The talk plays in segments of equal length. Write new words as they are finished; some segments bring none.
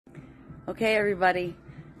Okay, everybody.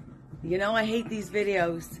 You know I hate these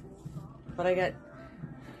videos, but I got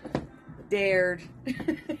dared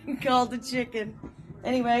called a chicken.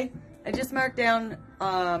 Anyway, I just marked down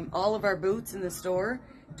all of our boots in the store,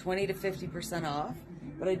 20 to 50% off.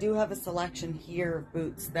 But I do have a selection here of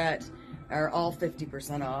boots that are all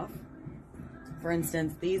 50% off. For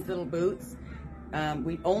instance, these little boots,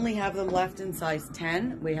 we only have them left in size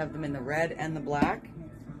 10. We have them in the red and the black.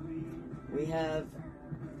 We have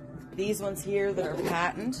these ones here that are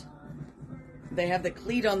patent. They have the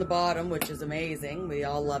cleat on the bottom, which is amazing. We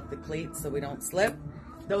all love the cleats so we don't slip.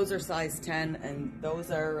 Those are size 10, and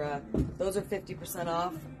those are 50%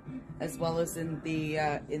 off, as well as in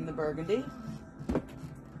the burgundy.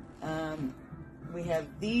 We have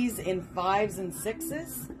these in 5s and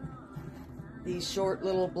 6s. These short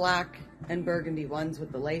little black and burgundy ones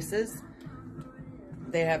with the laces.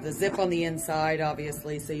 They have the zip on the inside,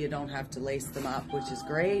 obviously, so you don't have to lace them up, which is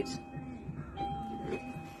great.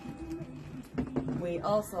 We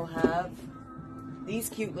also have these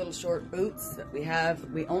cute little short boots that we have.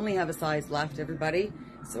 We only have a size left, everybody,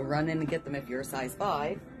 so run in and get them if you're a size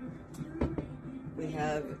 5. We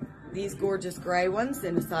have these gorgeous gray ones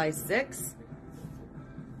in a size 6.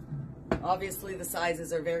 Obviously, the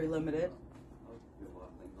sizes are very limited.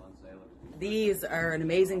 These are an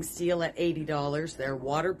amazing steal at $80. They're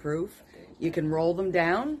waterproof. You can roll them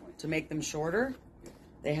down to make them shorter.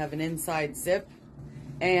 They have an inside zip,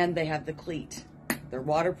 and they have the cleat. They're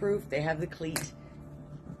waterproof, they have the cleat,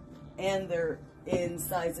 and they're in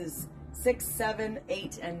sizes 6, 7,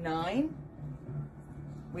 8, and 9.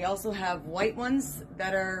 We also have white ones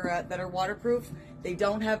that are waterproof. They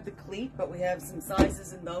don't have the cleat, but we have some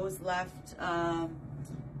sizes in those left, 8s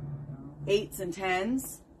and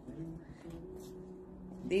 10s.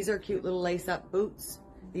 These are cute little lace-up boots.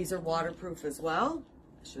 These are waterproof as well.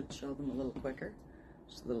 I should show them a little quicker,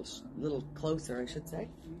 just a little closer, I should say.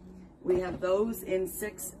 We have those in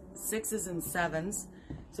 6s and 7s.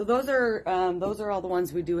 So those are all the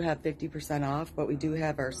ones we do have 50% off, but we do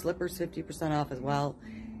have our slippers 50% off as well,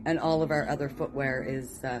 and all of our other footwear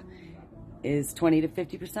is 20 to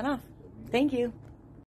 50% off. Thank you.